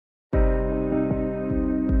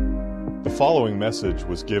following message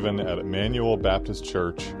was given at Emmanuel Baptist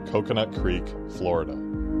Church, Coconut Creek, Florida.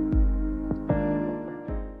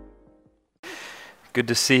 Good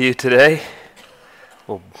to see you today.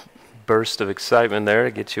 A little burst of excitement there to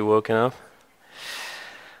get you woken up.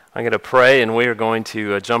 I'm going to pray, and we are going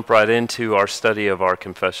to jump right into our study of our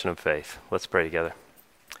confession of faith. Let's pray together.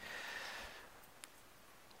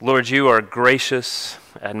 Lord, you are gracious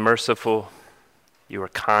and merciful. You are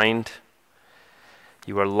kind.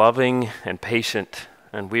 You are loving and patient,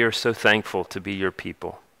 and we are so thankful to be your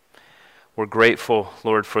people. We're grateful,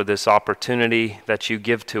 Lord, for this opportunity that you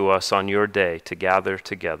give to us on your day to gather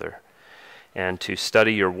together and to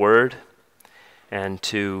study your word and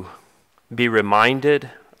to be reminded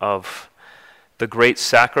of the great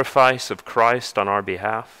sacrifice of Christ on our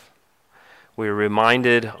behalf. We are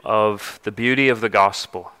reminded of the beauty of the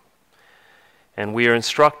gospel, and we are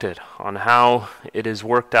instructed on how it is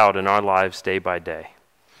worked out in our lives day by day.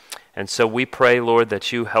 And so we pray, Lord,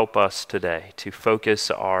 that you help us today to focus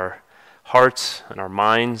our hearts and our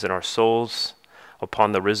minds and our souls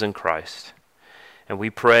upon the risen Christ. And we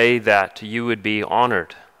pray that you would be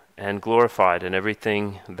honored and glorified in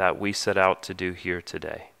everything that we set out to do here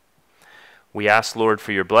today. We ask, Lord,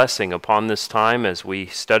 for your blessing upon this time as we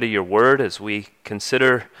study your word, as we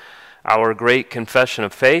consider our great confession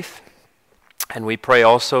of faith. And we pray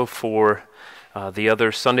also for the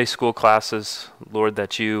other Sunday school classes, Lord,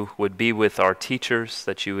 that you would be with our teachers,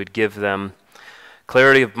 that you would give them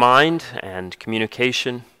clarity of mind and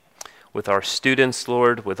communication with our students,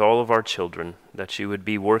 Lord, with all of our children, that you would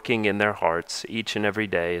be working in their hearts each and every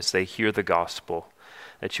day as they hear the gospel,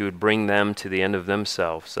 that you would bring them to the end of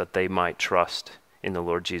themselves, that they might trust in the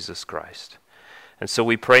Lord Jesus Christ. And so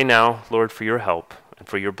we pray now, Lord, for your help and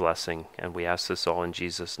for your blessing, and we ask this all in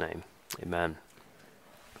Jesus' name. Amen.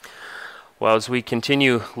 Well, as we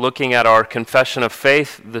continue looking at our confession of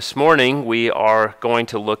faith this morning, we are going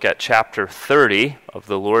to look at chapter 30 of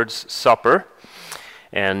the Lord's Supper.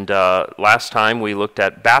 And last time we looked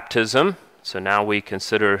at baptism, so now we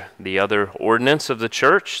consider the other ordinance of the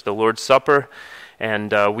church, the Lord's Supper.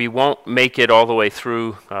 And we won't make it all the way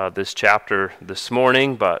through this chapter this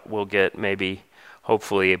morning, but we'll get maybe,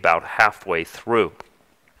 hopefully, about halfway through.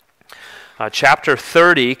 Chapter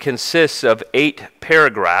 30 consists of 8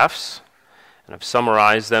 paragraphs. And I've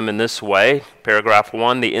summarized them in this way. Paragraph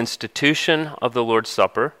 1, the institution of the Lord's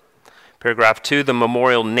Supper. Paragraph 2, the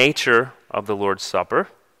memorial nature of the Lord's Supper.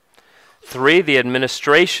 3, the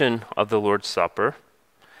administration of the Lord's Supper.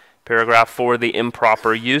 Paragraph 4, the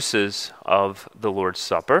improper uses of the Lord's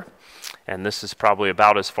Supper. And this is probably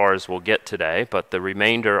about as far as we'll get today, but the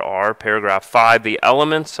remainder are paragraph 5, the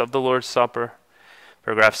elements of the Lord's Supper.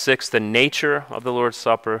 Paragraph 6, the nature of the Lord's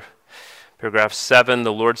Supper. Paragraph 7,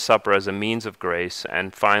 the Lord's Supper as a means of grace.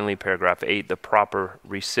 And finally, paragraph 8, the proper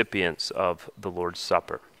recipients of the Lord's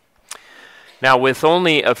Supper. Now, with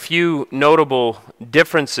only a few notable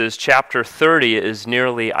differences, chapter 30 is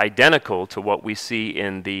nearly identical to what we see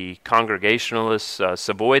in the Congregationalist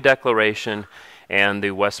Savoy Declaration and the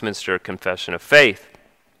Westminster Confession of Faith.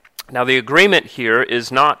 Now, the agreement here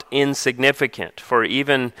is not insignificant, for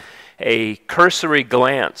even a cursory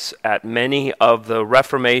glance at many of the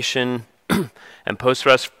Reformation and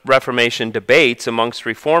post-Reformation debates amongst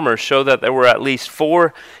reformers show that there were at least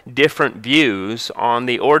 4 different views on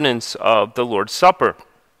the ordinance of the Lord's Supper,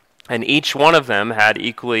 and each one of them had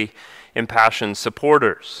equally impassioned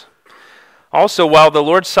supporters. Also, while the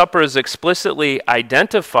Lord's Supper is explicitly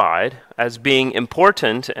identified as being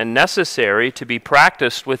important and necessary to be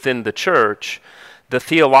practiced within the church, the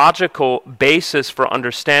theological basis for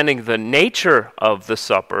understanding the nature of the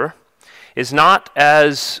supper is not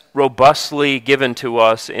as robustly given to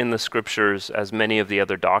us in the Scriptures as many of the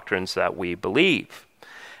other doctrines that we believe.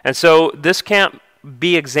 And so this can't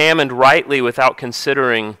be examined rightly without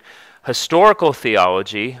considering historical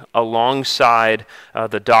theology alongside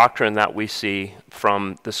the doctrine that we see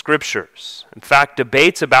from the Scriptures. In fact,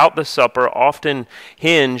 debates about the supper often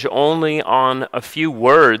hinge only on a few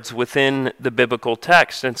words within the biblical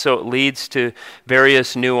text, and so it leads to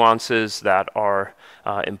various nuances that are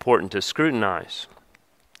important to scrutinize.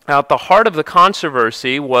 Now, at the heart of the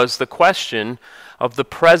controversy was the question of the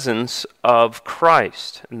presence of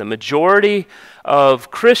Christ. And the majority of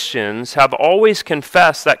Christians have always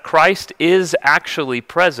confessed that Christ is actually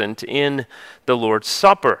present in the Lord's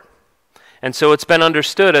Supper. And so it's been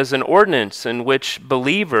understood as an ordinance in which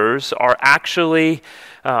believers are actually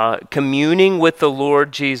communing with the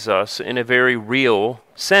Lord Jesus in a very real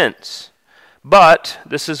sense. But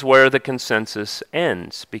this is where the consensus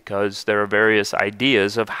ends, because there are various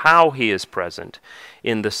ideas of how he is present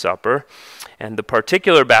in the supper. And the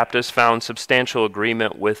particular Baptists found substantial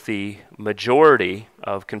agreement with the majority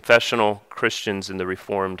of confessional Christians in the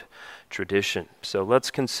Reformed tradition. So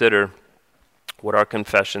let's consider what our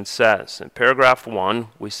confession says. In paragraph 1,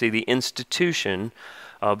 we see the institution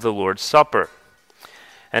of the Lord's Supper.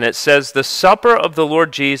 And it says, "The supper of the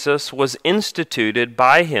Lord Jesus was instituted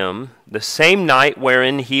by him the same night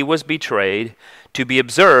wherein he was betrayed, to be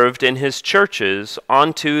observed in his churches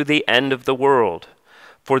unto the end of the world,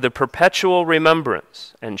 for the perpetual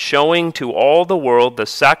remembrance, and showing to all the world the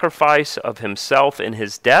sacrifice of himself in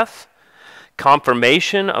his death,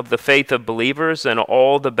 confirmation of the faith of believers and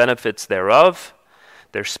all the benefits thereof,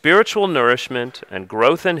 their spiritual nourishment and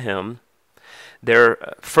growth in him,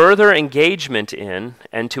 their further engagement in,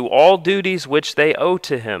 and to all duties which they owe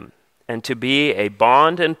to him, and to be a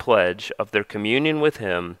bond and pledge of their communion with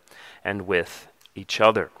him and with each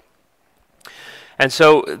other." And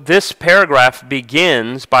so this paragraph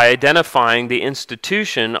begins by identifying the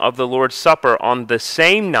institution of the Lord's Supper on the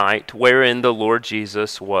same night wherein the Lord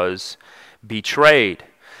Jesus was betrayed.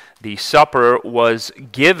 The supper was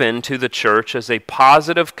given to the church as a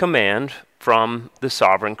positive command from the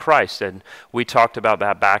sovereign Christ. And we talked about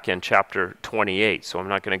that back in chapter 28, so I'm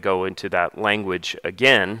not going to go into that language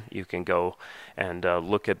again. You can go and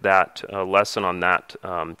look at that lesson on that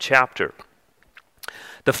chapter.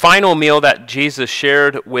 The final meal that Jesus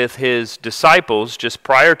shared with his disciples just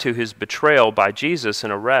prior to his betrayal by Jesus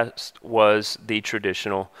and arrest was the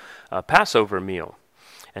traditional Passover meal.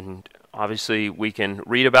 And obviously, we can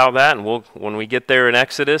read about that, and when we get there in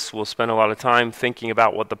Exodus, we'll spend a lot of time thinking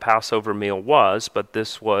about what the Passover meal was, but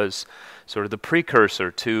this was sort of the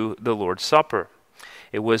precursor to the Lord's Supper.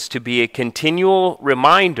 It was to be a continual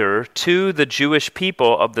reminder to the Jewish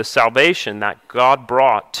people of the salvation that God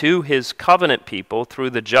brought to his covenant people through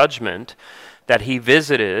the judgment that he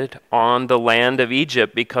visited on the land of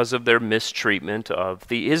Egypt because of their mistreatment of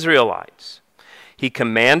the Israelites. He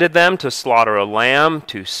commanded them to slaughter a lamb,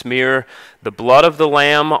 to smear the blood of the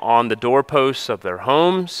lamb on the doorposts of their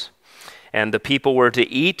homes, and the people were to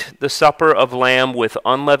eat the supper of lamb with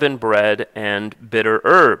unleavened bread and bitter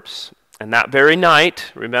herbs. And that very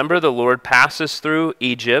night, remember, the Lord passes through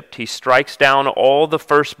Egypt. He strikes down all the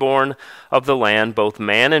firstborn of the land, both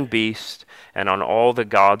man and beast, and on all the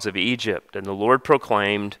gods of Egypt. And the Lord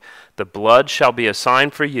proclaimed, "The blood shall be a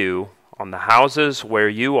sign for you on the houses where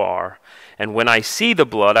you are. And when I see the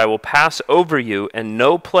blood, I will pass over you, and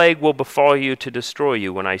no plague will befall you to destroy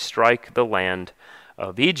you when I strike the land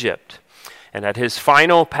of Egypt." And at his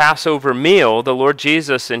final Passover meal, the Lord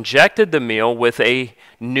Jesus injected the meal with a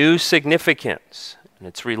new significance, and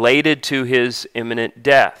it's related to his imminent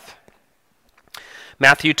death.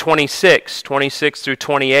 Matthew 26 through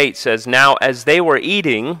 28 says, "Now as they were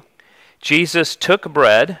eating, Jesus took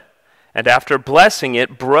bread, and after blessing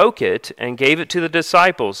it, broke it, and gave it to the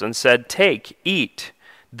disciples, and said, 'Take, eat,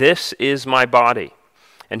 this is my body.'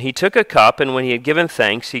 And he took a cup, and when he had given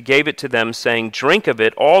thanks, he gave it to them, saying, 'Drink of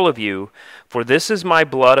it, all of you, for this is my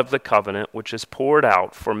blood of the covenant, which is poured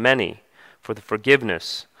out for many for the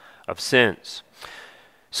forgiveness of sins.'"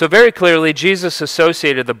 So very clearly, Jesus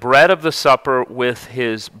associated the bread of the supper with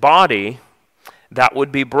his body that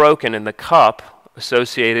would be broken, and the cup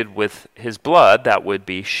associated with his blood that would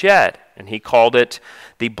be shed. And he called it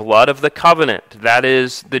the blood of the covenant. That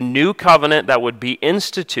is the new covenant that would be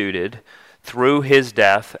instituted through his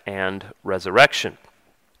death and resurrection.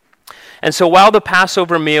 And so while the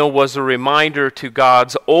Passover meal was a reminder to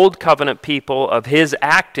God's old covenant people of his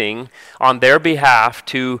acting on their behalf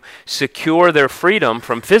to secure their freedom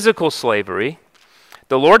from physical slavery,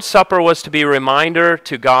 the Lord's Supper was to be a reminder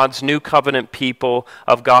to God's new covenant people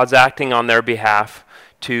of God's acting on their behalf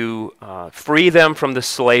to free them from the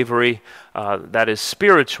slavery that is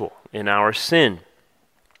spiritual in our sin.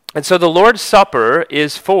 And so the Lord's Supper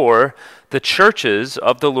is for the churches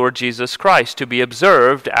of the Lord Jesus Christ to be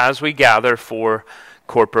observed as we gather for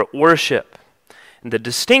corporate worship. And the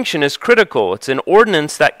distinction is critical. It's an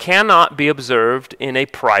ordinance that cannot be observed in a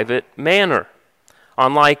private manner,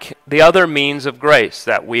 unlike the other means of grace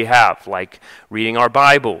that we have, like reading our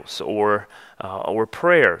Bibles or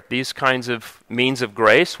prayer. These kinds of means of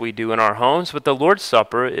grace we do in our homes, but the Lord's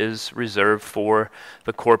Supper is reserved for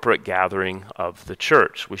the corporate gathering of the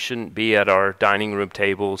church. We shouldn't be at our dining room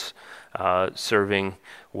tables serving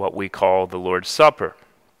what we call the Lord's Supper.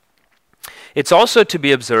 It's also to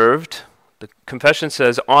be observed, the confession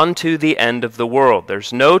says, unto the end of the world.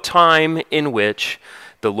 There's no time in which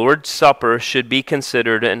the Lord's Supper should be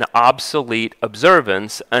considered an obsolete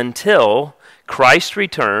observance until Christ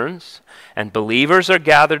returns, and believers are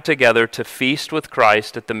gathered together to feast with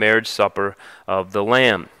Christ at the marriage supper of the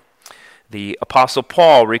Lamb. The Apostle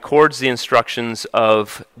Paul records the instructions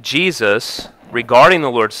of Jesus regarding the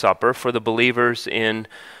Lord's Supper for the believers in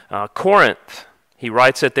Corinth. He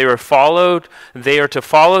writes that they are to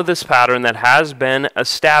follow this pattern that has been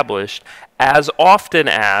established as often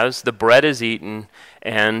as the bread is eaten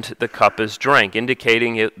and the cup is drank,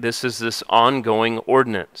 indicating this ongoing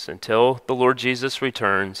ordinance until the Lord Jesus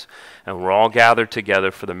returns and we're all gathered together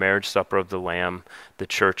for the marriage supper of the Lamb. The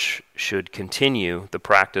church should continue the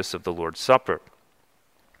practice of the Lord's Supper.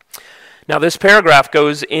 Now, this paragraph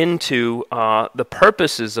goes into the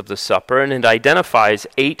purposes of the supper, and it identifies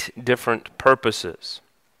 8 different purposes.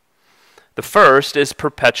 The first is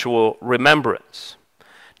perpetual remembrance.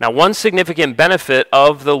 Now, one significant benefit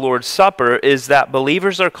of the Lord's Supper is that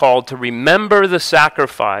believers are called to remember the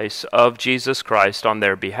sacrifice of Jesus Christ on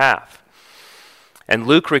their behalf. And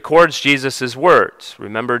Luke records Jesus' words,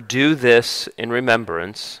 "Remember, do this in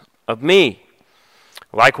remembrance of me."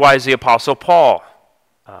 Likewise, the Apostle Paul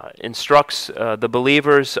instructs the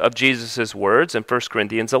believers of Jesus' words in 1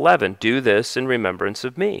 Corinthians 11, "Do this in remembrance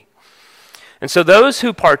of me." And so those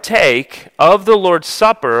who partake of the Lord's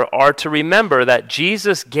Supper are to remember that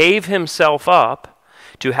Jesus gave himself up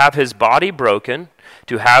to have his body broken,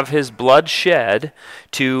 to have his blood shed,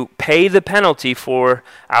 to pay the penalty for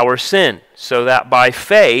our sin, so that by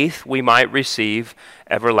faith we might receive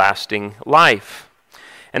everlasting life.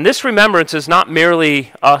 And this remembrance is not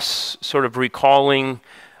merely us sort of recalling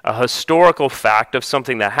a historical fact of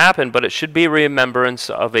something that happened, but it should be a remembrance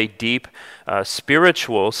of a deep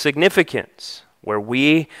spiritual significance, where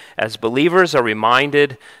we as believers are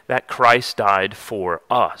reminded that Christ died for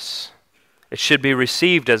us. It should be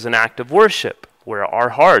received as an act of worship, where our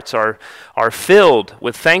hearts are filled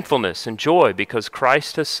with thankfulness and joy because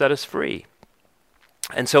Christ has set us free.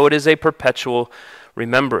 And so it is a perpetual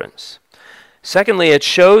remembrance. Secondly, it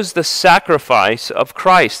shows the sacrifice of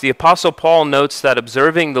Christ. The Apostle Paul notes that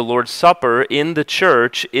observing the Lord's Supper in the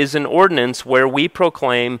church is an ordinance where we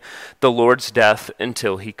proclaim the Lord's death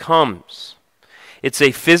until he comes. It's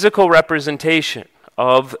a physical representation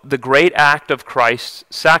of the great act of Christ's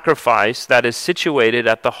sacrifice that is situated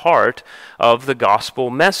at the heart of the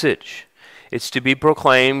gospel message. It's to be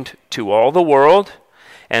proclaimed to all the world.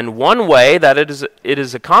 And one way that it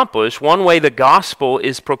is accomplished, one way the gospel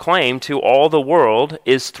is proclaimed to all the world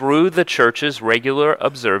is through the church's regular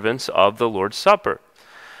observance of the Lord's Supper.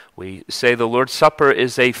 We say the Lord's Supper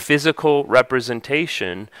is a physical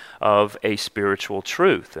representation of a spiritual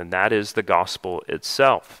truth, and that is the gospel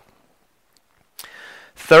itself.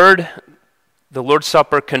 Third, the Lord's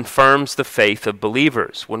Supper confirms the faith of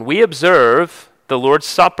believers. When we observe the Lord's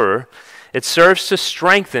Supper, it serves to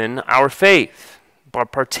strengthen our faith. By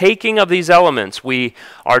partaking of these elements, we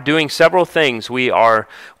are doing several things. We are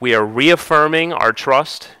reaffirming our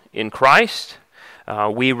trust in Christ.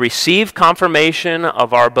 We receive confirmation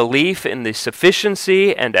of our belief in the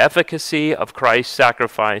sufficiency and efficacy of Christ's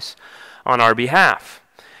sacrifice on our behalf.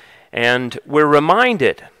 And we're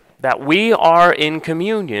reminded that we are in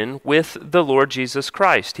communion with the Lord Jesus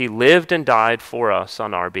Christ. He lived and died for us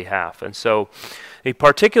on our behalf. And so the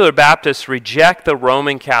particular Baptists reject the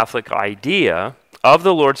Roman Catholic idea of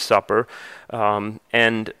the Lord's Supper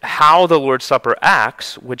and how the Lord's Supper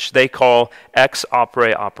acts, which they call ex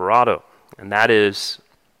opere operato. And that is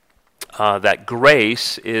that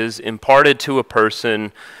grace is imparted to a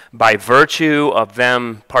person by virtue of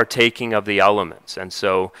them partaking of the elements. And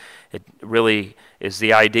so it really is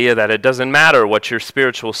the idea that it doesn't matter what your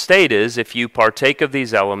spiritual state is. If you partake of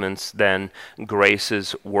these elements, then grace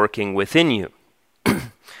is working within you.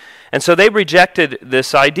 And so they rejected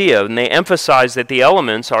this idea, and they emphasized that the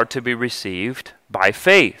elements are to be received by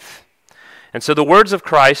faith. And so the words of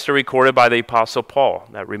Christ are recorded by the Apostle Paul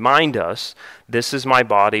that remind us, "This is my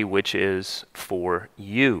body which is for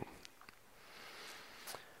you."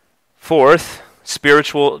 Fourth,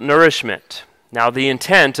 spiritual nourishment. Now, the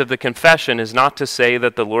intent of the confession is not to say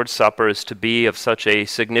that the Lord's Supper is to be of such a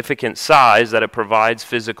significant size that it provides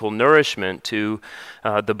physical nourishment to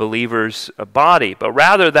the believer's body, but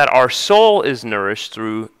rather that our soul is nourished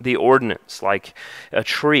through the ordinance, like a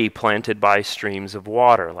tree planted by streams of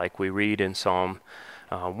water, like we read in Psalm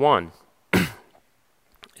 1. It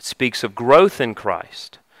speaks of growth in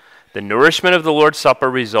Christ. The nourishment of the Lord's Supper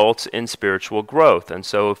results in spiritual growth. And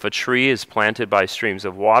so if a tree is planted by streams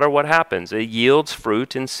of water, what happens? It yields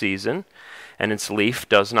fruit in season, and its leaf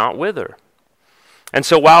does not wither. And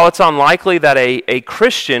so while it's unlikely that a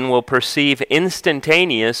Christian will perceive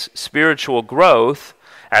instantaneous spiritual growth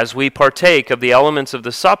as we partake of the elements of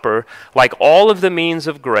the supper, like all of the means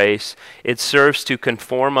of grace, it serves to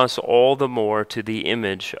conform us all the more to the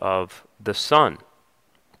image of the Son.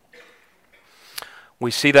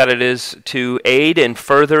 We see that it is to aid in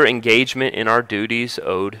further engagement in our duties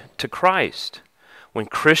owed to Christ. When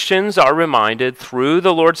Christians are reminded through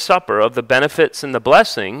the Lord's Supper of the benefits and the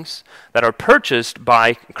blessings that are purchased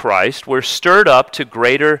by Christ, we're stirred up to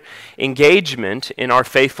greater engagement in our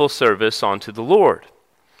faithful service unto the Lord.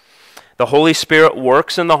 The Holy Spirit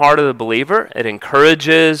works in the heart of the believer. It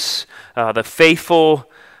encourages the faithful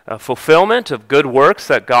fulfillment of good works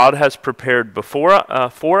that God has prepared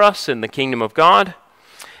for us in the kingdom of God.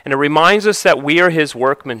 And it reminds us that we are His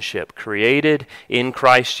workmanship, created in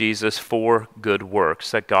Christ Jesus for good works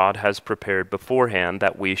that God has prepared beforehand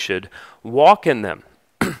that we should walk in them.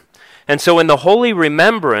 And so in the holy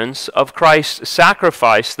remembrance of Christ's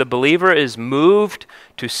sacrifice, the believer is moved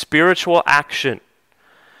to spiritual action.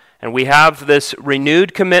 And we have this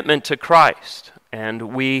renewed commitment to Christ,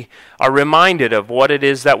 and we are reminded of what it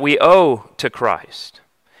is that we owe to Christ.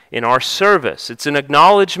 In our service, it's an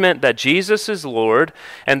acknowledgement that Jesus is Lord,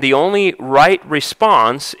 and the only right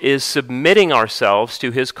response is submitting ourselves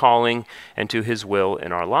to His calling and to His will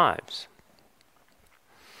in our lives.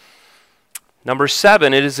 Number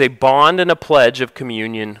 7, it is a bond and a pledge of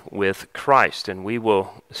communion with Christ, and we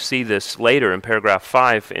will see this later in paragraph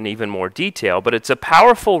 5 in even more detail, but it's a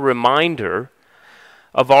powerful reminder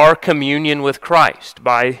of our communion with Christ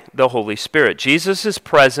by the Holy Spirit. Jesus is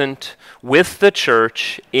present with the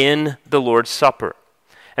church in the Lord's Supper.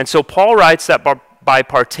 And so Paul writes that by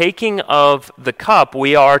partaking of the cup,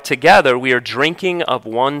 we are together, we are drinking of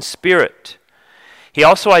one Spirit. He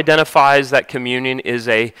also identifies that communion is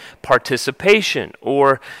a participation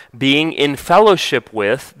or being in fellowship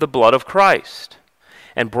with the blood of Christ.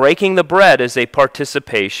 And breaking the bread is a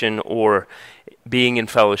participation or being in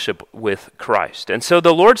fellowship with Christ. And so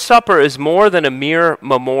the Lord's Supper is more than a mere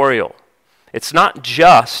memorial. It's not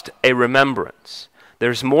just a remembrance.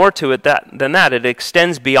 There's more to it than that. It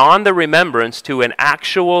extends beyond the remembrance to an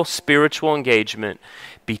actual spiritual engagement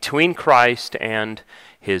between Christ and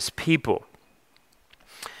His people.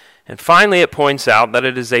 And finally, it points out that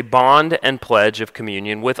it is a bond and pledge of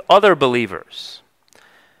communion with other believers.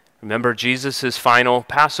 Remember Jesus' final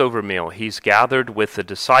Passover meal. He's gathered with the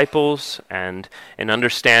disciples, and an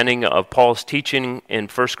understanding of Paul's teaching in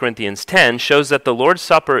 1 Corinthians 10 shows that the Lord's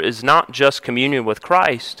Supper is not just communion with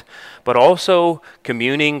Christ, but also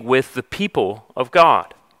communing with the people of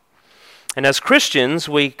God. And as Christians,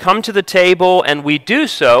 we come to the table and we do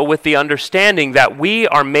so with the understanding that we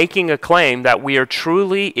are making a claim that we are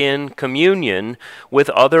truly in communion with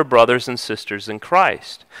other brothers and sisters in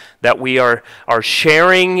Christ, that we are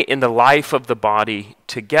sharing in the life of the body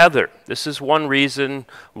together. This is one reason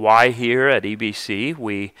why here at EBC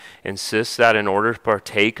we insist that in order to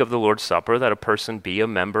partake of the Lord's Supper that a person be a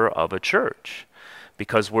member of a church.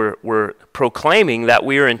 Because we're proclaiming that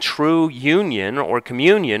we are in true union or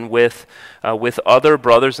communion with other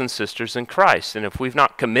brothers and sisters in Christ. And if we've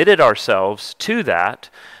not committed ourselves to that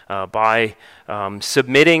by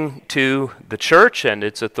submitting to the church and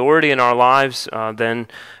its authority in our lives, then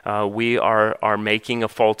we are making a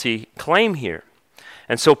faulty claim here.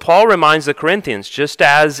 And so Paul reminds the Corinthians, just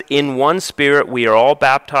as in one Spirit we are all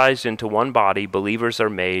baptized into one body, believers are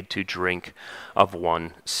made to drink of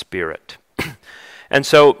one Spirit. And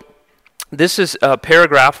so this is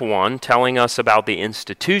paragraph 1 telling us about the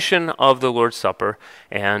institution of the Lord's Supper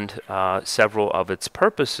and several of its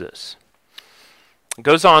purposes. It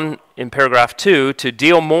goes on in paragraph 2 to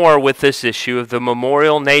deal more with this issue of the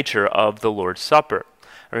memorial nature of the Lord's Supper.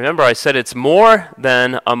 Remember, I said it's more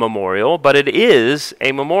than a memorial, but it is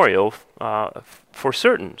a memorial for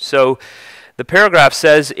certain. So the paragraph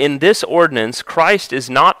says, "In this ordinance, Christ is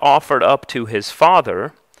not offered up to His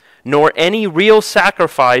Father, nor any real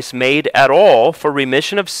sacrifice made at all for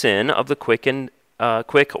remission of sin of the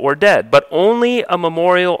quick or dead, but only a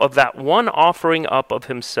memorial of that one offering up of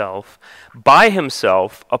Himself by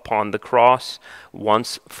Himself upon the cross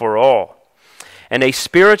once for all, and a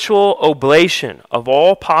spiritual oblation of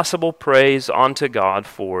all possible praise unto God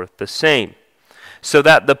for the same, so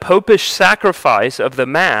that the popish sacrifice of the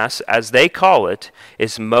Mass, as they call it,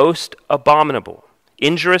 is most abominable,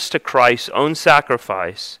 injurious to Christ's own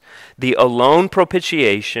sacrifice, the alone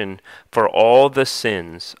propitiation for all the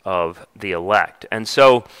sins of the elect." And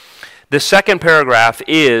so the second paragraph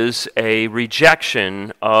is a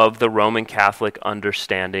rejection of the Roman Catholic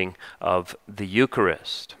understanding of the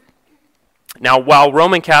Eucharist. Now, while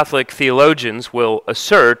Roman Catholic theologians will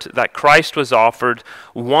assert that Christ was offered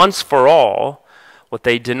once for all, what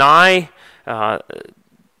they deny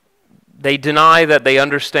They deny that they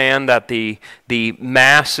understand that the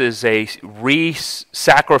Mass is a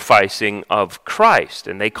re-sacrificing of Christ,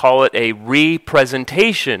 and they call it a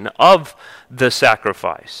representation of the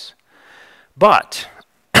sacrifice. But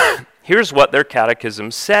here's what their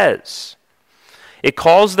catechism says. It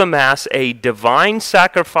calls the Mass a divine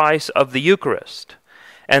sacrifice of the Eucharist,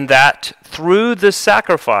 and that through this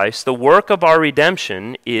sacrifice, the work of our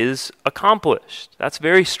redemption is accomplished. That's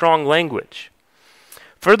very strong language.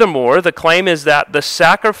 Furthermore, the claim is that the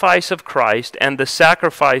sacrifice of Christ and the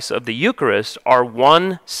sacrifice of the Eucharist are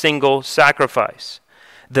one single sacrifice.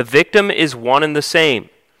 The victim is one and the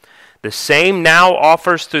same. The same now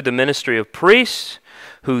offers through the ministry of priests,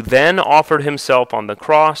 who then offered himself on the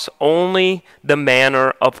cross. Only the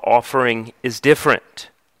manner of offering is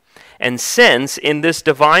different. And since in this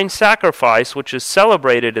divine sacrifice, which is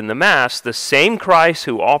celebrated in the Mass, the same Christ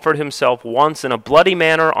who offered himself once in a bloody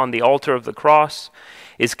manner on the altar of the cross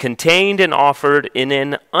is contained and offered in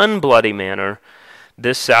an unbloody manner,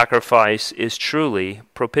 this sacrifice is truly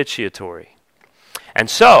propitiatory. And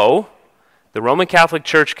so, the Roman Catholic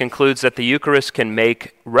Church concludes that the Eucharist can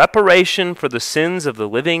make reparation for the sins of the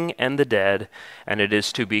living and the dead, and it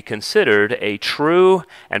is to be considered a true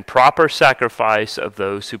and proper sacrifice of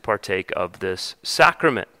those who partake of this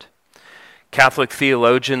sacrament. Catholic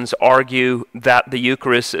theologians argue that the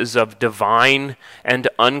Eucharist is of divine and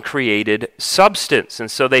uncreated substance,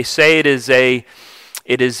 and so they say it is a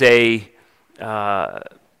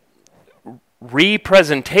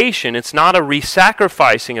representation. It's not a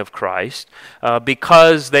re-sacrificing of Christ,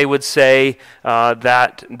 because they would say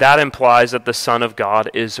that implies that the Son of God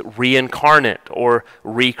is reincarnate or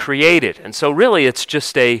recreated, and so really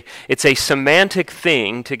it's a semantic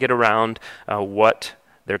thing to get around what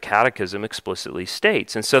their catechism explicitly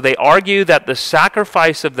states. And so they argue that the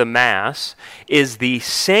sacrifice of the Mass is the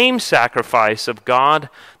same sacrifice of God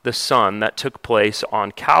the Son that took place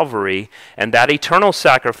on Calvary, and that eternal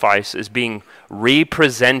sacrifice is being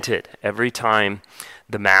represented every time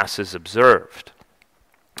the Mass is observed.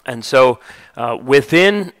 And so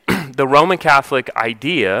within the Roman Catholic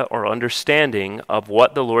idea or understanding of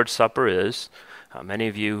what the Lord's Supper is, many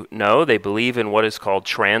of you know they believe in what is called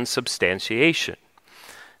transubstantiation.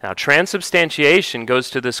 Now, transubstantiation goes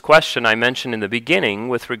to this question I mentioned in the beginning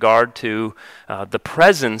with regard to the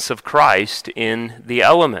presence of Christ in the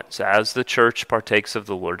elements as the church partakes of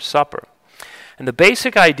the Lord's Supper. And the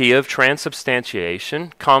basic idea of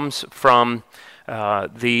transubstantiation comes from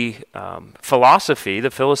the philosophy, the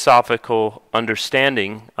philosophical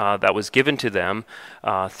understanding that was given to them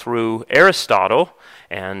through Aristotle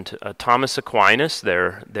and Thomas Aquinas,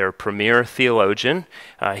 their premier theologian.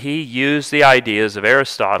 He used the ideas of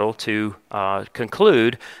Aristotle to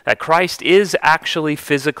conclude that Christ is actually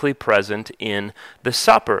physically present in the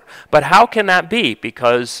supper. But how can that be?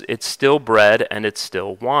 Because it's still bread and it's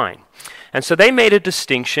still wine. And so they made a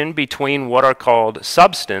distinction between what are called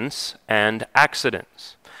substance and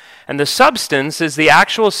accidents. And the substance is the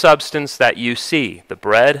actual substance that you see, the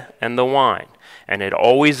bread and the wine. And it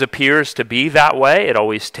always appears to be that way, it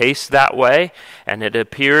always tastes that way, and it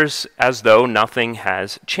appears as though nothing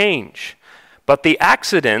has changed. But the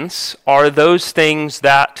accidents are those things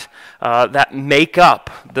that make up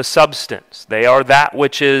the substance. They are that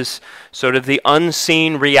which is sort of the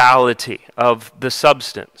unseen reality of the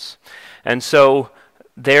substance. And so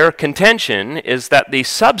their contention is that the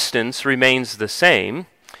substance remains the same,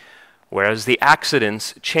 whereas the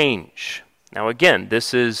accidents change. Now again,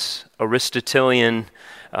 this is Aristotelian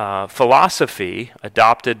philosophy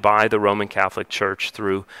adopted by the Roman Catholic Church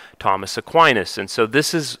through Thomas Aquinas. And so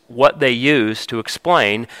this is what they use to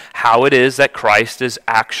explain how it is that Christ is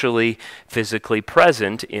actually physically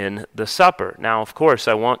present in the supper. Now, of course,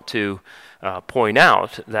 I want to point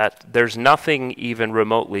out that there's nothing even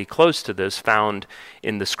remotely close to this found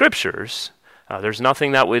in the Scriptures. There's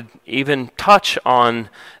nothing that would even touch on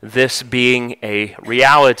this being a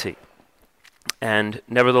reality. And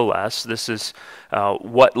nevertheless, this is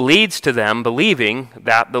what leads to them believing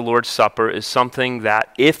that the Lord's Supper is something that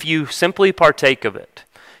if you simply partake of it,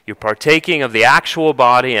 you're partaking of the actual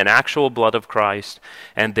body and actual blood of Christ,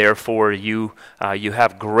 and therefore you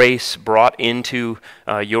have grace brought into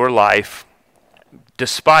your life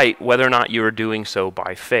despite whether or not you are doing so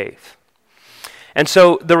by faith. And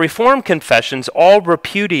so the Reformed confessions all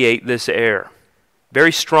repudiate this error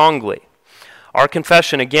very strongly. Our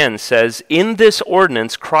confession again says, in this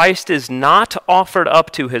ordinance, Christ is not offered up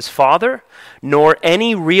to his Father, nor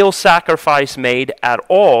any real sacrifice made at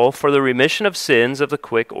all for the remission of sins of the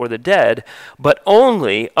quick or the dead, but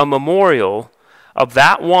only a memorial of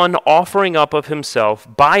that one offering up of himself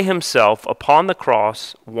by himself upon the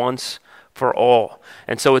cross once for all.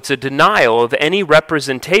 And so it's a denial of any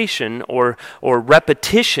representation or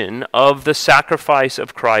repetition of the sacrifice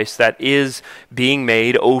of Christ that is being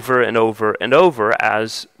made over and over and over,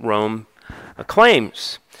 as Rome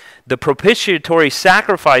claims. The propitiatory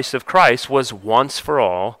sacrifice of Christ was once for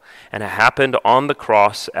all, and it happened on the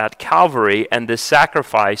cross at Calvary, and this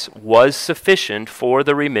sacrifice was sufficient for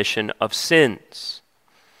the remission of sins.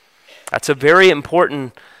 That's a very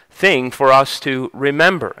important thing for us to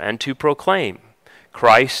remember and to proclaim.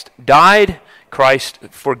 Christ died, Christ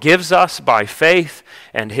forgives us by faith,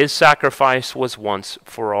 and his sacrifice was once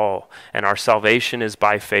for all. And our salvation is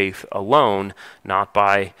by faith alone, not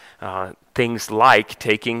by things like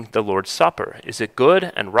taking the Lord's Supper. Is it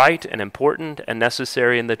good and right and important and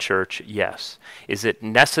necessary in the church? Yes. Is it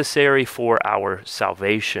necessary for our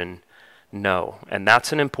salvation? No. And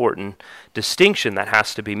that's an important distinction that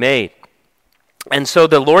has to be made. And so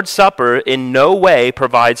the Lord's Supper in no way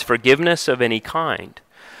provides forgiveness of any kind,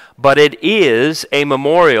 but it is a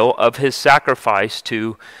memorial of his sacrifice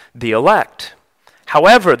to the elect.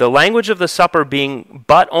 However, the language of the supper being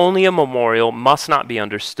but only a memorial must not be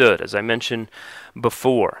understood, as I mentioned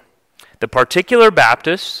before. The particular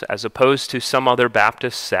Baptists, as opposed to some other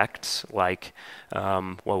Baptist sects like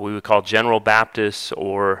what we would call General Baptists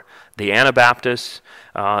or the Anabaptists,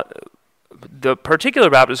 the particular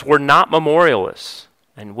Baptists were not memorialists,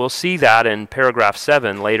 and we'll see that in paragraph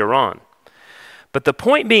 7 later on. But the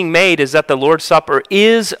point being made is that the Lord's Supper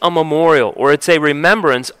is a memorial, or it's a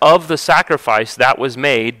remembrance of the sacrifice that was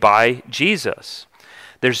made by Jesus.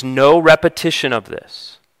 There's no repetition of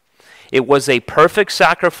this. It was a perfect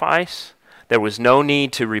sacrifice. There was no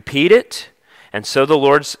need to repeat it. And so the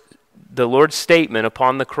Lord's statement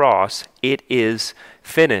upon the cross, "It is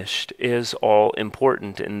finished," is all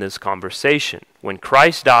important in this conversation. When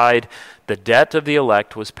Christ died, the debt of the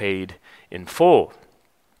elect was paid in full.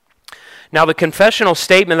 Now, the confessional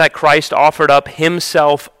statement that Christ offered up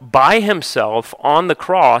himself by himself on the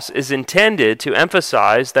cross is intended to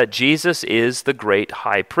emphasize that Jesus is the great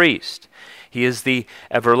high priest. He is the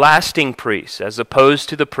everlasting priest, as opposed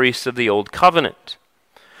to the priests of the Old Covenant.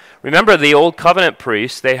 Remember, the Old Covenant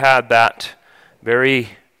priests, they had that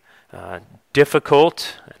very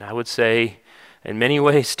difficult, and I would say in many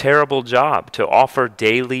ways terrible job to offer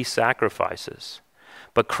daily sacrifices.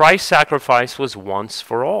 But Christ's sacrifice was once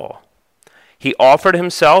for all. He offered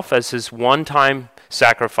himself as his one-time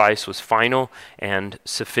sacrifice was final and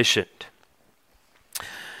sufficient.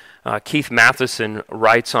 Keith Matheson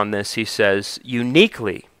writes on this. He says,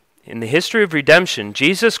 "Uniquely, in the history of redemption,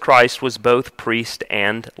 Jesus Christ was both priest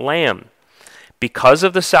and lamb. Because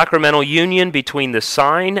of the sacramental union between the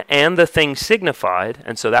sign and the thing signified,"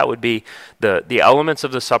 and so that would be the elements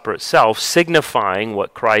of the supper itself, signifying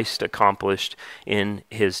what Christ accomplished in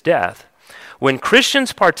his death. When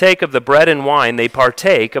Christians partake of the bread and wine, they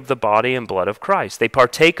partake of the body and blood of Christ. They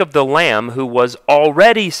partake of the Lamb who was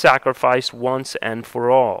already sacrificed once and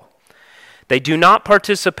for all. They do not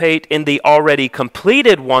participate in the already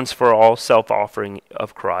completed once-for-all self-offering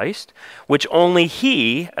of Christ, which only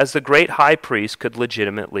he, as the great high priest, could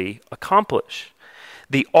legitimately accomplish.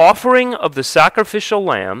 The offering of the sacrificial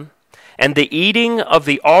lamb and the eating of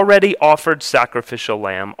the already offered sacrificial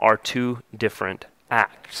lamb are two different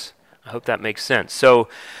acts. I hope that makes sense. So,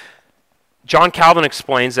 John Calvin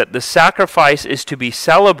explains that the sacrifice is to be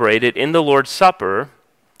celebrated in the Lord's Supper,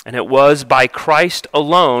 and it was by Christ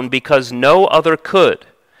alone because no other could,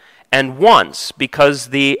 and once because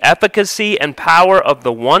the efficacy and power of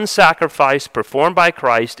the one sacrifice performed by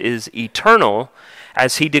Christ is eternal,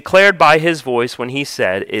 as he declared by his voice when he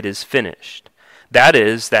said, "It is finished." That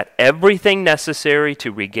is, that everything necessary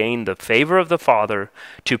to regain the favor of the Father,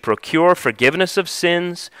 to procure forgiveness of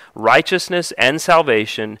sins, righteousness, and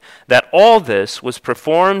salvation, that all this was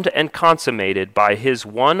performed and consummated by his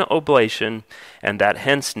one oblation, and that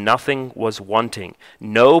hence nothing was wanting.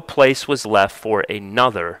 No place was left for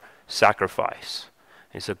another sacrifice.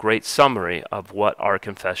 It's a great summary of what our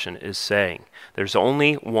confession is saying. There's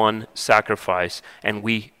only one sacrifice, and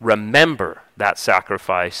we remember that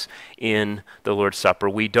sacrifice in the Lord's Supper.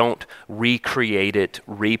 We don't recreate it,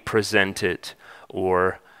 represent it,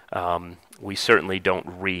 or we certainly don't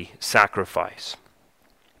re-sacrifice.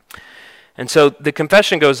 And so the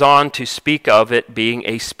confession goes on to speak of it being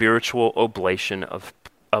a spiritual oblation of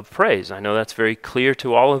praise. I know that's very clear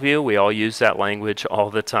to all of you. We all use that language all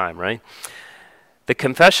the time, right? The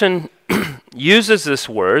confession uses this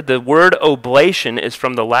word. The word oblation is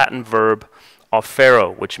from the Latin verb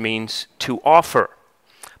offero, which means to offer.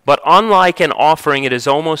 But unlike an offering, it is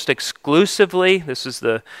almost exclusively, this is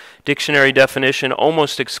the dictionary definition,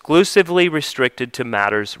 almost exclusively restricted to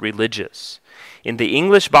matters religious. In the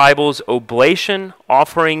English Bibles, oblation,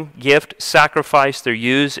 offering, gift, sacrifice, they're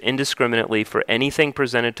used indiscriminately for anything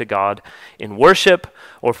presented to God in worship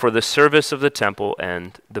or for the service of the temple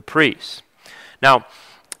and the priests. Now,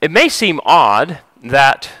 it may seem odd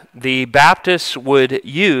that the Baptists would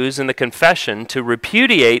use in the confession to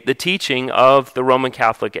repudiate the teaching of the Roman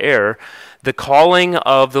Catholic error, the calling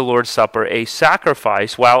of the Lord's Supper a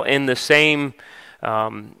sacrifice, while in the same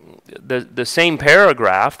the same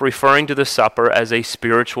paragraph referring to the supper as a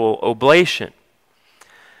spiritual oblation.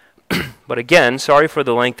 But again, sorry for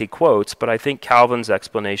the lengthy quotes, but I think Calvin's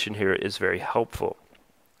explanation here is very helpful.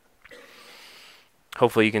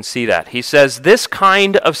 Hopefully you can see that. He says, this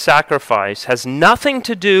kind of sacrifice has nothing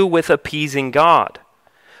to do with appeasing God,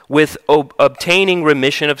 with obtaining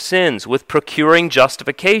remission of sins, with procuring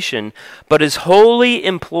justification, but is wholly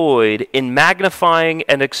employed in magnifying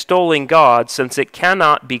and extolling God, since it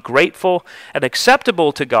cannot be grateful and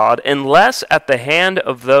acceptable to God unless at the hand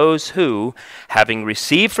of those who, having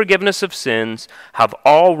received forgiveness of sins, have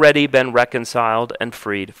already been reconciled and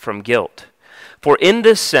freed from guilt. For in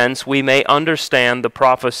this sense we may understand the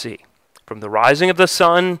prophecy. From the rising of the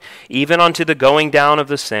sun, even unto the going down of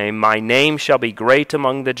the same, my name shall be great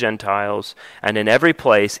among the Gentiles, and in every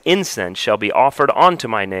place incense shall be offered unto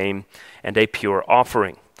my name, and a pure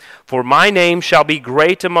offering. For my name shall be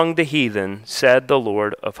great among the heathen, said the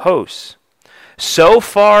Lord of hosts. So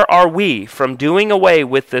far are we from doing away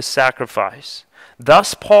with this sacrifice.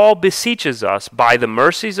 Thus Paul beseeches us by the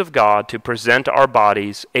mercies of God to present our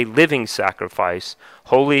bodies a living sacrifice,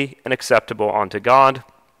 holy and acceptable unto God,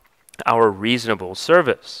 our reasonable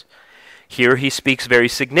service. Here he speaks very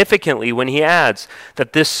significantly when he adds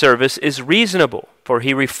that this service is reasonable, for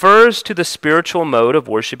he refers to the spiritual mode of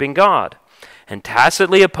worshiping God, and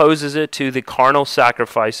tacitly opposes it to the carnal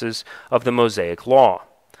sacrifices of the Mosaic law.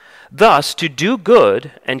 Thus, to do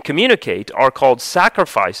good and communicate are called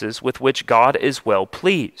sacrifices with which God is well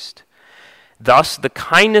pleased. Thus, the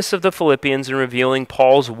kindness of the Philippians in revealing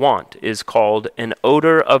Paul's want is called an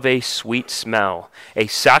odor of a sweet smell, a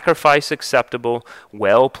sacrifice acceptable,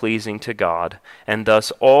 well-pleasing to God. And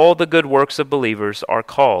thus, all the good works of believers are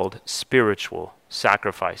called spiritual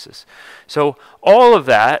sacrifices. So, all of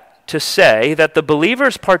that to say that the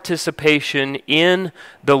believer's participation in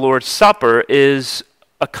the Lord's Supper is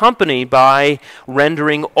accompanied by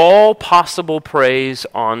rendering all possible praise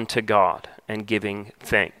unto God and giving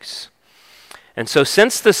thanks. And so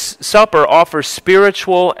since the supper offers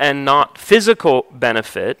spiritual and not physical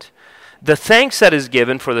benefit, the thanks that is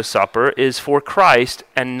given for the supper is for Christ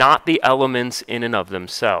and not the elements in and of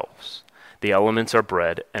themselves. The elements are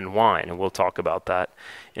bread and wine, and we'll talk about that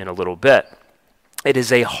in a little bit. It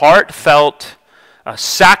is a heartfelt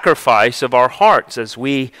sacrifice of our hearts as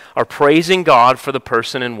we are praising God for the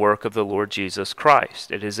person and work of the Lord Jesus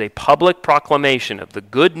Christ. It is a public proclamation of the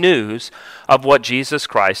good news of what Jesus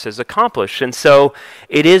Christ has accomplished. And so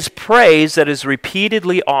it is praise that is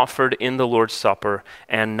repeatedly offered in the Lord's Supper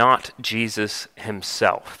and not Jesus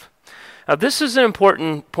himself. Now, this is an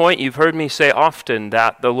important point. You've heard me say often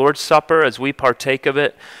that the Lord's Supper, as we partake of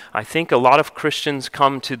it, I think a lot of Christians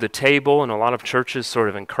come to the table, and a lot of churches sort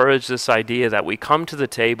of encourage this idea that we come to the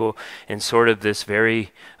table in sort of this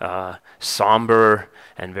very somber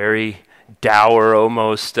and very dour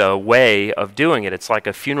almost way of doing it. It's like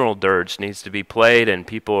a funeral dirge needs to be played, and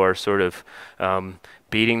people are sort of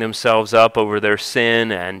beating themselves up over their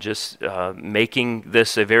sin and just making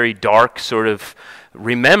this a very dark sort of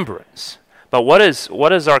remembrance. But what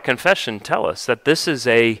does our confession tell us? That this is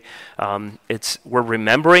we're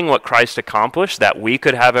remembering what Christ accomplished, that we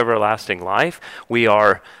could have everlasting life. We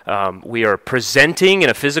are presenting in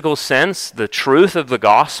a physical sense the truth of the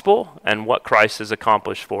gospel and what Christ has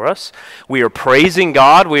accomplished for us. We are praising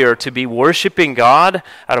God. We are to be worshiping God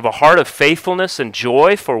out of a heart of faithfulness and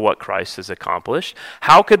joy for what Christ has accomplished.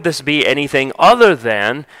 How could this be anything other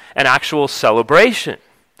than an actual celebration?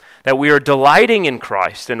 That we are delighting in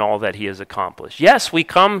Christ and all that he has accomplished. Yes, we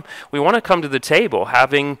want to come to the table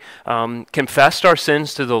having confessed our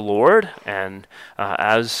sins to the Lord, and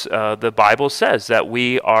as the Bible says, that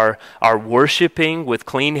we are worshiping with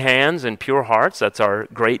clean hands and pure hearts. That's our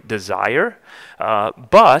great desire.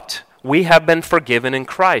 But we have been forgiven in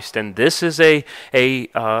Christ, and this is a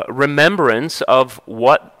remembrance of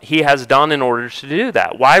what he has done in order to do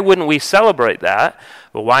that. Why wouldn't we celebrate that?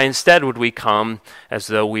 But why instead would we come as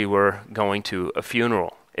though we were going to a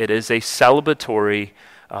funeral? It is a celebratory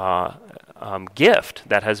gift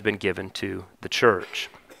that has been given to the church.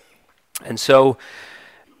 And so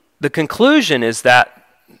the conclusion is that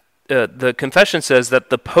the confession says that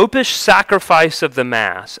the popish sacrifice of the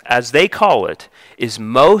Mass, as they call it, is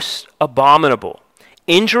most abominable,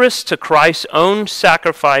 injurious to Christ's own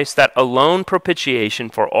sacrifice, that alone propitiation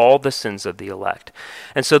for all the sins of the elect.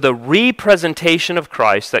 And so the representation of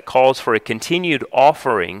Christ that calls for a continued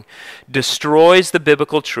offering destroys the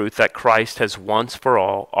biblical truth that Christ has once for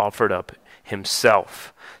all offered up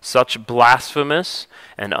himself. Such blasphemous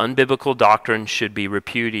and unbiblical doctrine should be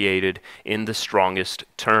repudiated in the strongest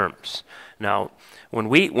terms. Now, when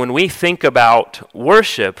we think about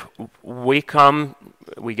worship, we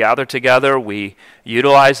gather together, we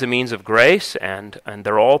utilize the means of grace, and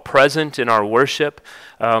they're all present in our worship.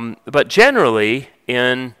 But generally,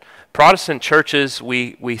 in Protestant churches,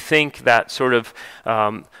 we think that sort of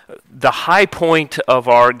the high point of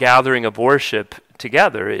our gathering of worship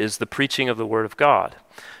together is the preaching of the Word of God.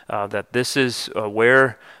 That this is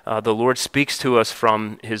where the Lord speaks to us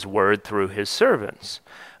from His Word through His servants.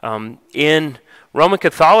 In Roman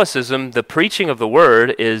Catholicism, the preaching of the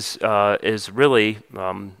Word is really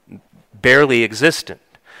barely existent.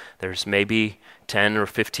 There's maybe 10 or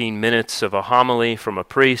 15 minutes of a homily from a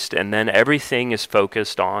priest, and then everything is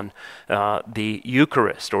focused on the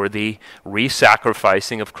Eucharist, or the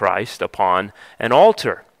re-sacrificing of Christ upon an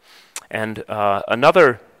altar. And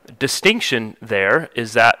another distinction there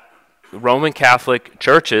is that Roman Catholic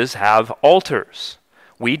churches have altars.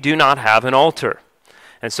 We do not have an altar.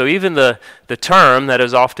 And so even the term that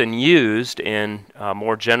is often used in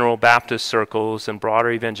more general Baptist circles and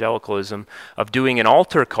broader evangelicalism of doing an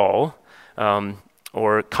altar call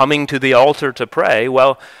or coming to the altar to pray,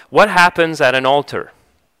 well, what happens at an altar?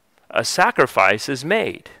 A sacrifice is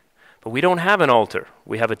made. But we don't have an altar.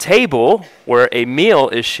 We have a table where a meal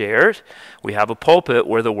is shared. We have a pulpit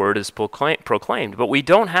where the word is proclaimed. But we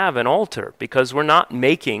don't have an altar because we're not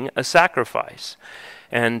making a sacrifice.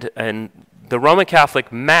 And the Roman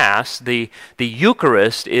Catholic Mass, the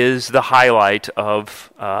Eucharist, is the highlight of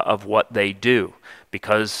what they do,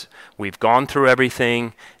 because we've gone through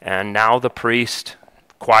everything, and now the priest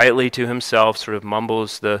quietly to himself sort of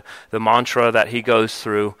mumbles the mantra that he goes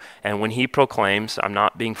through, and when he proclaims, I'm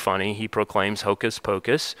not being funny, he proclaims hocus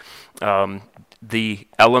pocus, the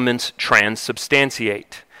elements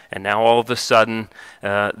transubstantiate. And now all of a sudden,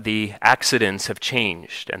 the accidents have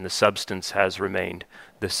changed and the substance has remained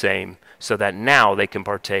the same, so that now they can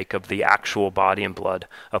partake of the actual body and blood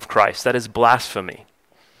of Christ. That is blasphemy,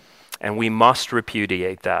 and we must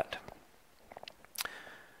repudiate that.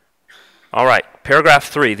 All right, paragraph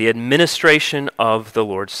 3, the administration of the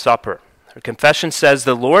Lord's Supper. Our confession says,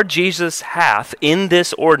 the Lord Jesus hath in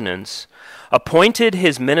this ordinance appointed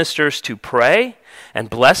his ministers to pray and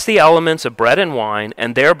bless the elements of bread and wine,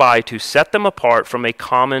 and thereby to set them apart from a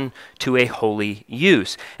common to a holy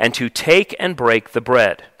use, and to take and break the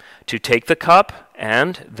bread, to take the cup,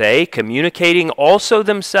 and they, communicating also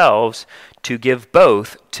themselves, to give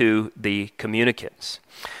both to the communicants.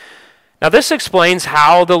 Now, this explains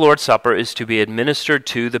how the Lord's Supper is to be administered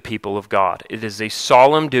to the people of God. It is a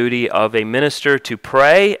solemn duty of a minister to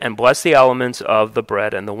pray and bless the elements of the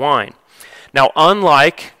bread and the wine. Now,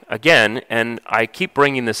 unlike, again, and I keep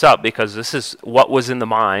bringing this up because this is what was in the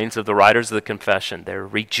minds of the writers of the confession. They're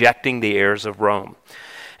rejecting the heirs of Rome.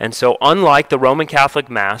 And so, unlike the Roman Catholic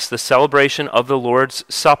Mass, the celebration of the Lord's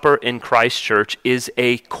Supper in Christ Church is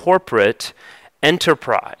a corporate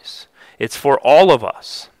enterprise. It's for all of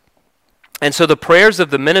us. And so the prayers of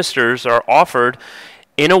the ministers are offered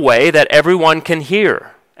in a way that everyone can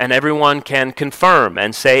hear and everyone can confirm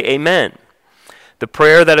and say amen. The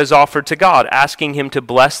prayer that is offered to God, asking him to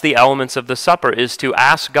bless the elements of the supper, is to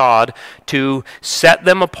ask God to set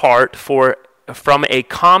them apart from a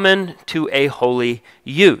common to a holy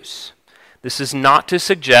use. This is not to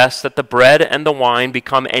suggest that the bread and the wine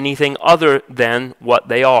become anything other than what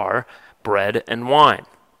they are, bread and wine.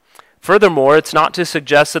 Furthermore, it's not to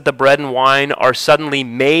suggest that the bread and wine are suddenly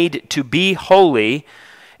made to be holy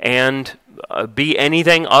and be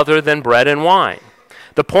anything other than bread and wine.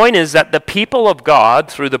 The point is that the people of God,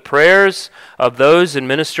 through the prayers of those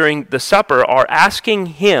administering the supper, are asking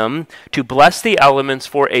him to bless the elements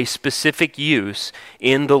for a specific use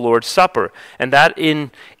in the Lord's Supper. And that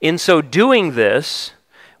in so doing this,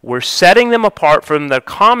 we're setting them apart from their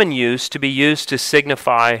common use to be used to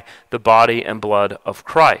signify the body and blood of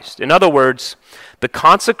Christ. In other words, the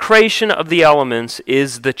consecration of the elements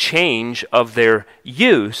is the change of their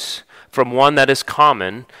use from one that is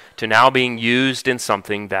common to now being used in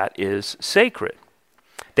something that is sacred.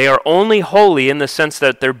 They are only holy in the sense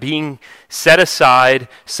that they're being set aside,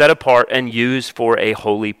 set apart, and used for a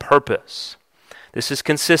holy purpose. This is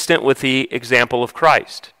consistent with the example of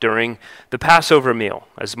Christ during the Passover meal.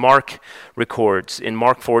 As Mark records in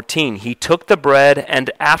Mark 14, he took the bread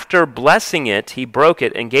and after blessing it, he broke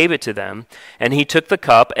it and gave it to them. And he took the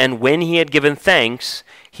cup and when he had given thanks,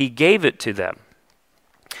 he gave it to them.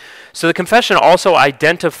 So the confession also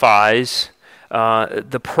identifies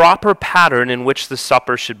the proper pattern in which the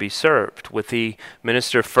supper should be served, with the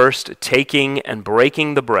minister first taking and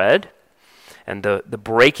breaking the bread. And the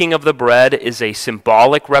breaking of the bread is a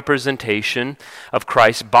symbolic representation of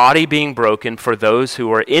Christ's body being broken for those who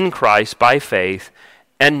are in Christ by faith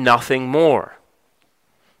and nothing more.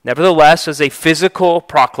 Nevertheless, as a physical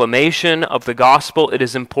proclamation of the gospel, it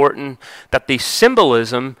is important that the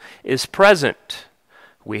symbolism is present.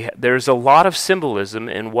 There's a lot of symbolism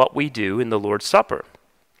in what we do in the Lord's Supper.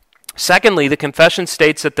 Secondly, the confession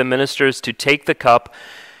states that the minister is to take the cup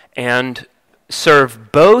and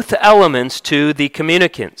serve both elements to the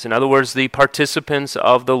communicants, in other words, the participants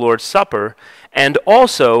of the Lord's Supper, and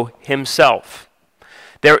also himself.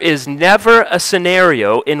 There is never a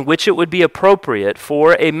scenario in which it would be appropriate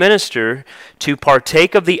for a minister to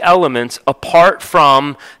partake of the elements apart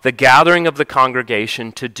from the gathering of the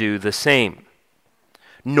congregation to do the same.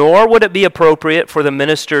 Nor would it be appropriate for the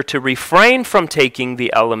minister to refrain from taking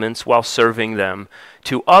the elements while serving them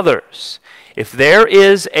to others. If there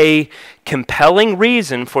is a compelling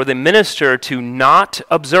reason for the minister to not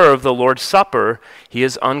observe the Lord's Supper, he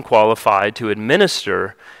is unqualified to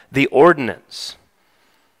administer the ordinance.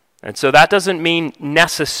 And so that doesn't mean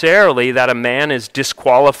necessarily that a man is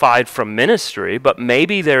disqualified from ministry, but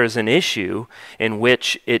maybe there is an issue in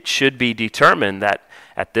which it should be determined that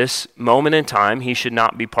at this moment in time he should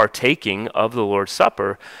not be partaking of the Lord's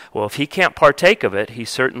Supper. Well, if he can't partake of it, he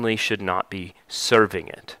certainly should not be serving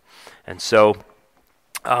it. And so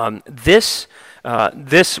this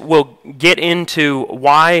will get into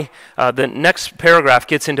why, the next paragraph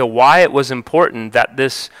gets into why it was important that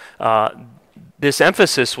this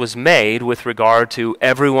emphasis was made with regard to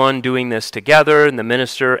everyone doing this together, and the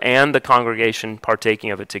minister and the congregation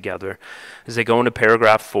partaking of it together, as they go into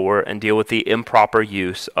paragraph 4 and deal with the improper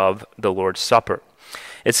use of the Lord's Supper.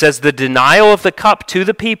 It says, the denial of the cup to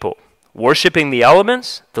the people, worshiping the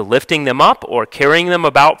elements, the lifting them up or carrying them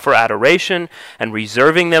about for adoration, and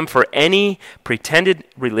reserving them for any pretended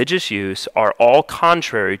religious use are all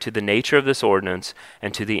contrary to the nature of this ordinance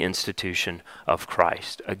and to the institution of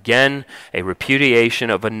Christ. Again, a repudiation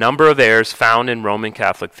of a number of errors found in Roman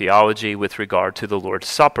Catholic theology with regard to the Lord's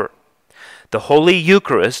Supper. The Holy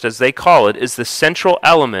Eucharist, as they call it, is the central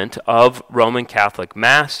element of Roman Catholic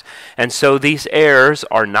Mass, and so these errors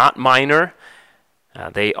are not minor.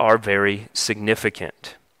 They are very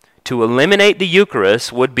significant. To eliminate the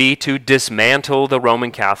Eucharist would be to dismantle the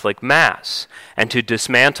Roman Catholic Mass, and to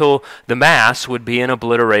dismantle the Mass would be an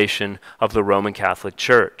obliteration of the Roman Catholic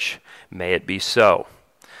Church. May it be so.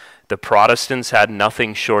 The Protestants had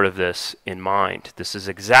nothing short of this in mind. This is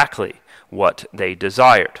exactly what they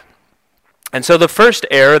desired. And so the first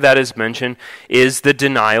error that is mentioned is the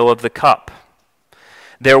denial of the cup.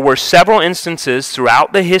 There were several instances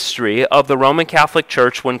throughout the history of the Roman Catholic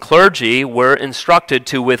Church when clergy were instructed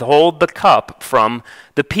to withhold the cup from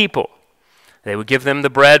the people. They would give them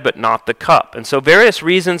the bread but not the cup. And so various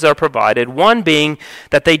reasons are provided, one being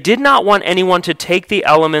that they did not want anyone to take the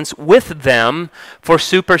elements with them for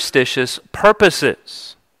superstitious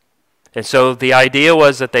purposes. And so the idea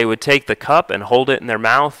was that they would take the cup and hold it in their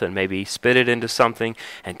mouth and maybe spit it into something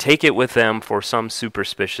and take it with them for some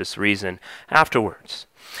superstitious reason afterwards.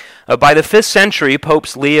 By the 5th century,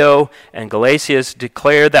 Popes Leo and Gelasius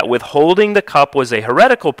declared that withholding the cup was a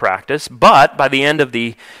heretical practice, but by the end of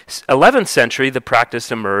the 11th century, the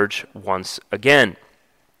practice emerged once again.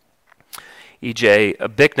 E.J.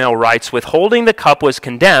 Bicknell writes, withholding the cup was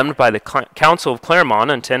condemned by the Council of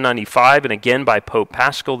Clermont in 1095 and again by Pope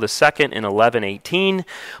Paschal II in 1118,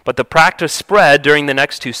 but the practice spread during the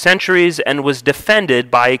next 2 centuries and was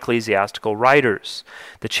defended by ecclesiastical writers.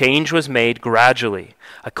 The change was made gradually.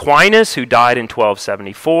 Aquinas, who died in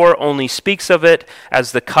 1274, only speaks of it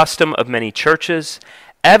as the custom of many churches.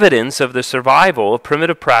 Evidence of the survival of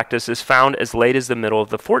primitive practice is found as late as the middle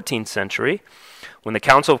of the 14th century. When the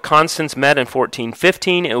Council of Constance met in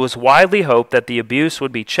 1415, it was widely hoped that the abuse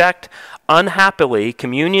would be checked. Unhappily,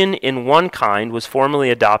 communion in one kind was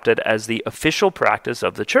formally adopted as the official practice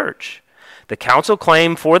of the Church. The Council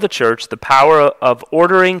claimed for the Church the power of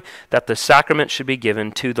ordering that the sacrament should be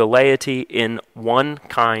given to the laity in one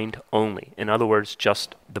kind only. In other words,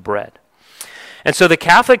 just the bread. And so the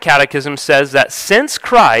Catholic Catechism says that since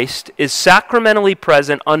Christ is sacramentally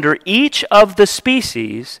present under each of the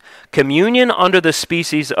species, communion under the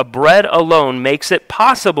species of bread alone makes it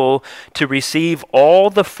possible to receive all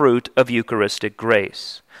the fruit of Eucharistic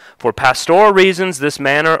grace. For pastoral reasons, this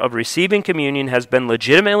manner of receiving communion has been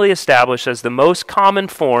legitimately established as the most common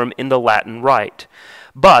form in the Latin rite.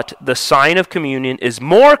 But the sign of communion is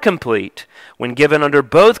more complete when given under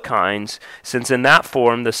both kinds, since in that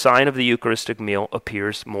form the sign of the Eucharistic meal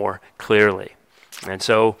appears more clearly. And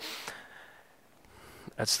so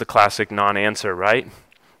that's the classic non-answer, right?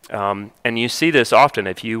 And you see this often.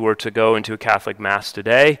 If you were to go into a Catholic Mass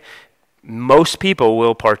today, most people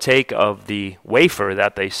will partake of the wafer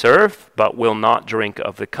that they serve, but will not drink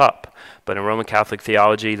of the cup. But in Roman Catholic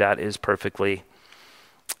theology, that is perfectly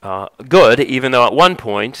good, even though at one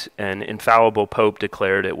point an infallible pope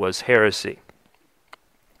declared it was heresy.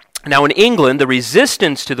 Now in England, the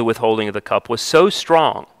resistance to the withholding of the cup was so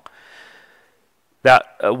strong that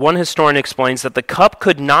one historian explains that the cup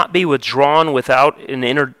could not be withdrawn without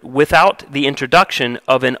the introduction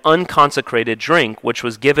of an unconsecrated drink, which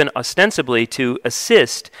was given ostensibly to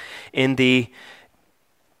assist in the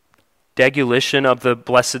deglutition of the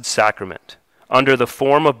Blessed Sacrament under the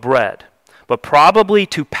form of bread, but probably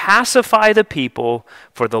to pacify the people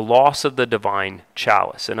for the loss of the divine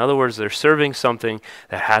chalice. In other words, they're serving something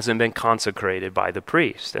that hasn't been consecrated by the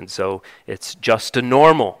priest, and so it's just a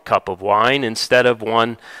normal cup of wine instead of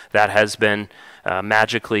one that has been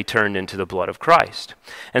magically turned into the blood of Christ.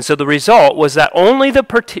 And so the result was that only the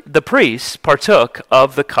priest partook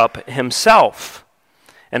of the cup himself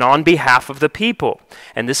and on behalf of the people.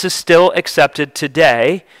 And this is still accepted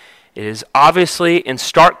today. It is obviously in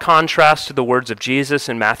stark contrast to the words of Jesus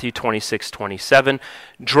in Matthew 26:27.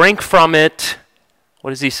 Drink from it,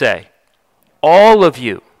 what does he say? All of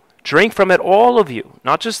you. Drink from it, all of you,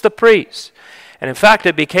 not just the priests. And in fact,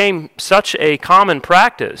 it became such a common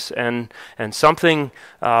practice and something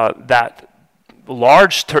that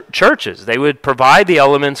large churches, they would provide the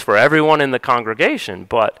elements for everyone in the congregation,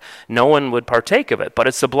 but no one would partake of it. But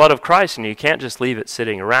it's the blood of Christ, and you can't just leave it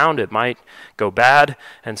sitting around. It might go bad.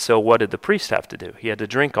 And so what did the priest have to do? He had to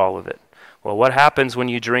drink all of it. Well, what happens when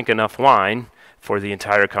you drink enough wine for the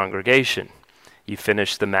entire congregation? You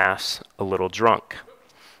finish the Mass a little drunk.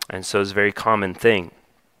 And so it's a very common thing.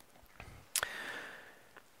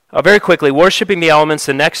 Very quickly, worshiping the elements,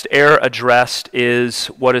 the next error addressed is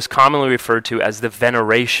what is commonly referred to as the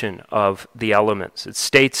veneration of the elements. It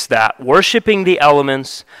states that worshiping the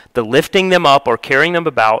elements, the lifting them up or carrying them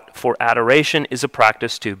about for adoration, is a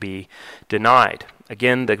practice to be denied.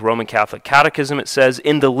 Again, the Roman Catholic Catechism, it says,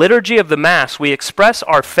 in the liturgy of the Mass, we express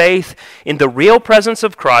our faith in the real presence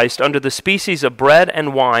of Christ under the species of bread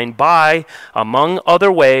and wine by, among other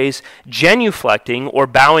ways, genuflecting or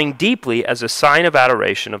bowing deeply as a sign of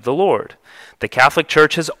adoration of the Lord. The Catholic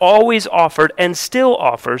Church has always offered and still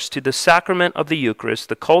offers to the sacrament of the Eucharist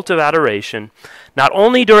the cult of adoration, not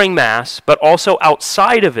only during Mass, but also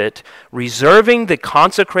outside of it, reserving the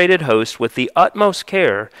consecrated host with the utmost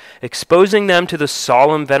care, exposing them to the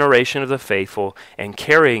solemn veneration of the faithful, and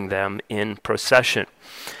carrying them in procession.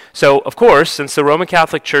 So, of course, since the Roman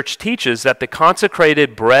Catholic Church teaches that the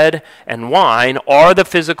consecrated bread and wine are the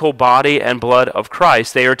physical body and blood of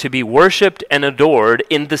Christ, they are to be worshipped and adored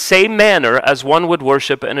in the same manner as one would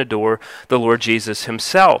worship and adore the Lord Jesus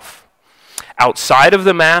himself. Outside of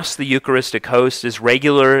the Mass, the Eucharistic host is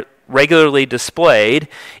regularly displayed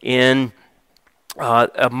in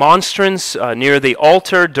a monstrance near the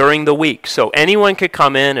altar during the week. So anyone could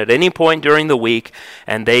come in at any point during the week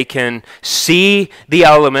and they can see the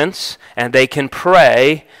elements and they can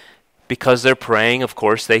pray. Because they're praying, of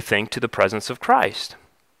course, they think to the presence of Christ.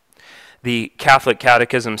 The Catholic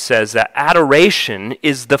Catechism says that adoration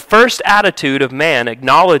is the first attitude of man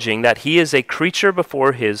acknowledging that he is a creature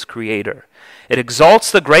before his Creator. It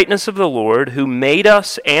exalts the greatness of the Lord who made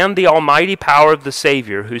us and the almighty power of the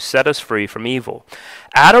Savior who set us free from evil.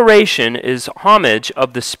 Adoration is homage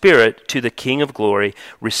of the Spirit to the King of glory,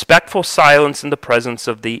 respectful silence in the presence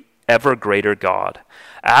of the ever greater God.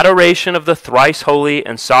 Adoration of the thrice holy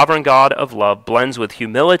and sovereign God of love blends with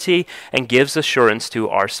humility and gives assurance to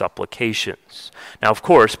our supplications. Now, of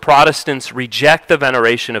course, Protestants reject the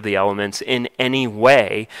veneration of the elements in any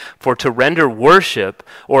way, for to render worship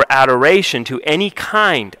or adoration to any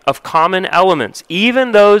kind of common elements,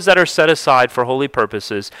 even those that are set aside for holy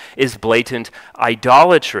purposes, is blatant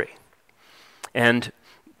idolatry. And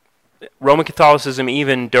Roman Catholicism,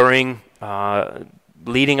 even during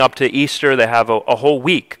leading up to Easter, they have a whole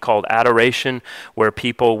week called Adoration, where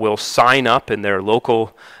people will sign up in their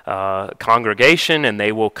local congregation, and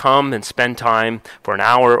they will come and spend time for an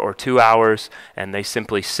hour or 2 hours, and they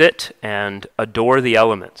simply sit and adore the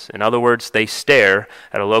elements. In other words, they stare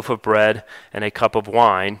at a loaf of bread and a cup of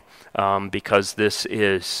wine, because this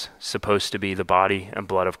is supposed to be the body and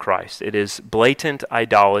blood of Christ. It is blatant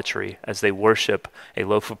idolatry as they worship a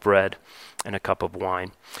loaf of bread and a cup of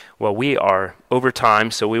wine. Well, we are over time,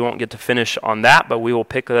 so we won't get to finish on that, but we will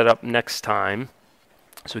pick that up next time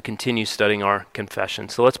as we continue studying our confession.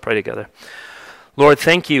 So let's pray together. Lord,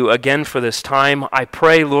 thank you again for this time. I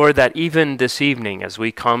pray, Lord, that even this evening as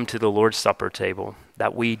we come to the Lord's Supper table,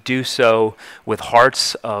 that we do so with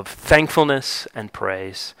hearts of thankfulness and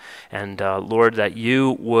praise. And Lord, that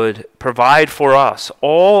you would provide for us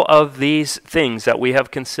all of these things that we have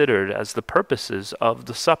considered as the purposes of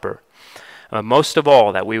the supper. Most of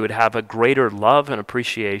all, that we would have a greater love and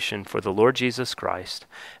appreciation for the Lord Jesus Christ,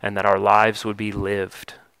 and that our lives would be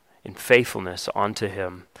lived in faithfulness unto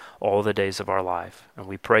him all the days of our life. And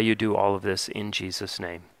we pray you do all of this in Jesus'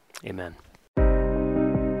 name. Amen.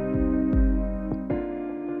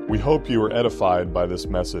 We hope you were edified by this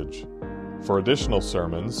message. For additional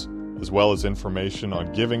sermons, as well as information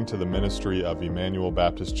on giving to the ministry of Emmanuel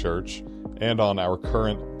Baptist Church and on our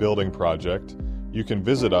current building project, you can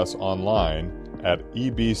visit us online at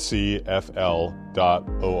ebcfl.org.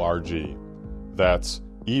 That's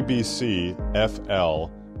ebcfl.org.